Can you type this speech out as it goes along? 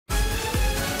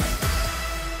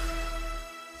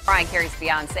Mariah Carey's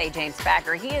fiance, James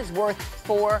Packer, he is worth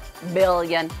 $4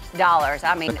 billion.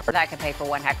 I mean, that could pay for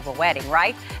one heck of a wedding,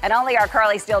 right? And only our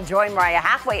Carly Steele joined Mariah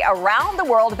halfway around the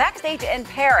world backstage in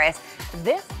Paris.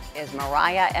 This is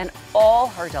Mariah and all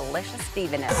her delicious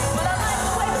divaness.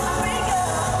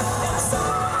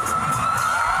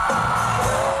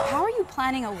 How are you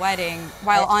planning a wedding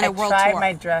while on a world tour? I tried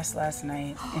my dress last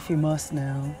night, if you must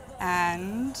know.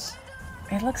 And?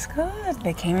 It looks good.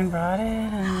 They came and brought it,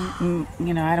 and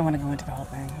you know, I don't want to go into the whole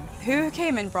thing. Who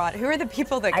came and brought it? Who are the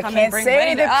people that come and bring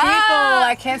wedding? I can't say the people.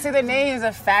 I can't say their names.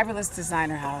 A fabulous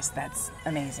designer house. That's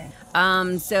amazing.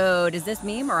 So does this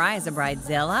mean Mariah's a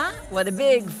bridezilla? Well, the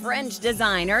big French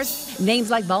designers, names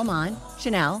like Balmain,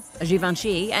 Chanel,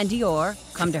 Givenchy, and Dior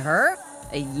come to her?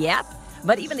 Yep.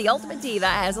 But even the ultimate diva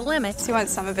has a limit. So you want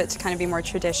some of it to kind of be more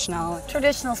traditional?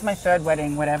 Traditional's my third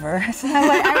wedding, whatever.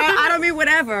 I don't mean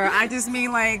whatever. I just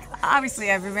mean, like,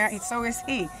 obviously I've been married, so is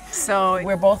he. So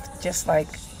we're both just like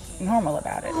normal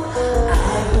about it.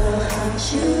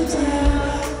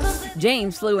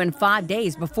 James flew in 5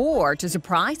 days before to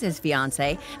surprise his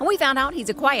fiancée, and we found out he's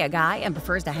a quiet guy and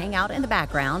prefers to hang out in the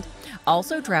background.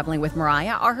 Also traveling with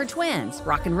Mariah are her twins,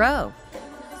 Rock and Row.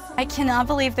 I cannot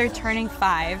believe they're turning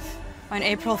 5 on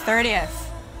April 30th.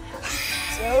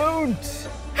 Don't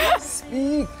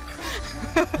speak.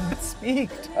 Speak,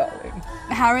 darling.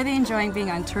 How are they enjoying being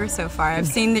on tour so far? I've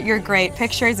seen that you're great.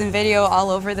 Pictures and video all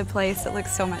over the place. It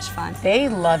looks so much fun. They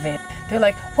love it. They're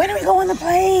like, when do we go on the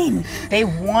plane? They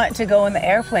want to go in the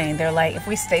airplane. They're like, if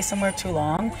we stay somewhere too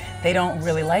long, they don't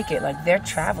really like it. Like, they're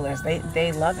travelers.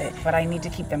 They love it. But I need to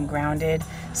keep them grounded.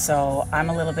 So I'm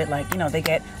a little bit like, you know, they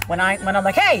get, when I'm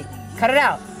like, hey, cut it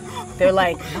out. They're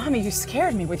like, Mommy, you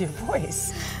scared me with your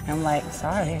voice. And I'm like,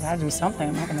 sorry, I gotta do something.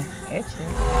 I'm not gonna hit you.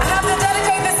 I have to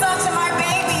dedicate this song to my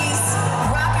babies,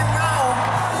 Rock and Roll.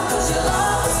 'Cause you'll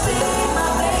always be my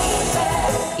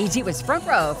baby. E.T. was front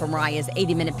row for Mariah's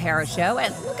 80-minute Paris show,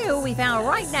 and look at who we found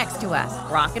right next to us.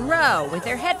 Rock and Row, with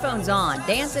their headphones on,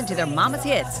 dancing to their mama's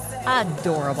hits.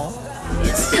 Adorable.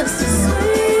 It's just so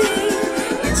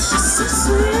sweet. It's just so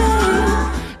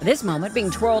sweet. This moment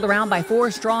being twirled around by 4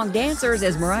 strong dancers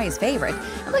is Mariah's favorite.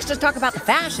 And let's just talk about the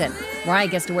fashion. Mariah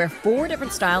gets to wear 4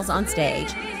 different styles on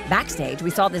stage. Backstage,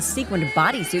 we saw this sequined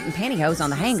bodysuit and pantyhose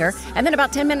on the hanger, and then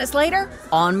about 10 minutes later,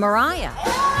 on Mariah.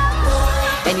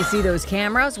 And you see those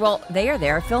cameras? Well, they are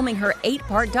there filming her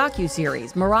 8-part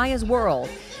docuseries, Mariah's World.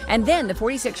 And then the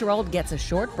 46-year-old gets a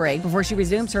short break before she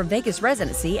resumes her Vegas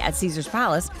residency at Caesar's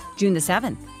Palace, June the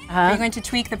 7th. Are you going to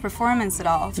tweak the performance at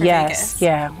all for Yes, Vegas?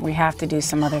 yeah, we have to do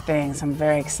some other things. I'm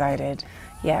very excited.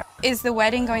 Yeah. Is the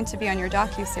wedding going to be on your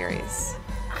docuseries?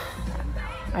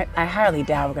 I highly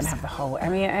doubt we're gonna have the whole. I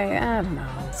mean, I don't know.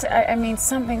 I mean,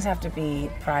 some things have to be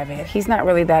private. He's not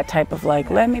really that type of like,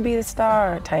 let me be the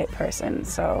star type person.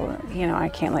 So, you know, I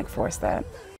can't like force that.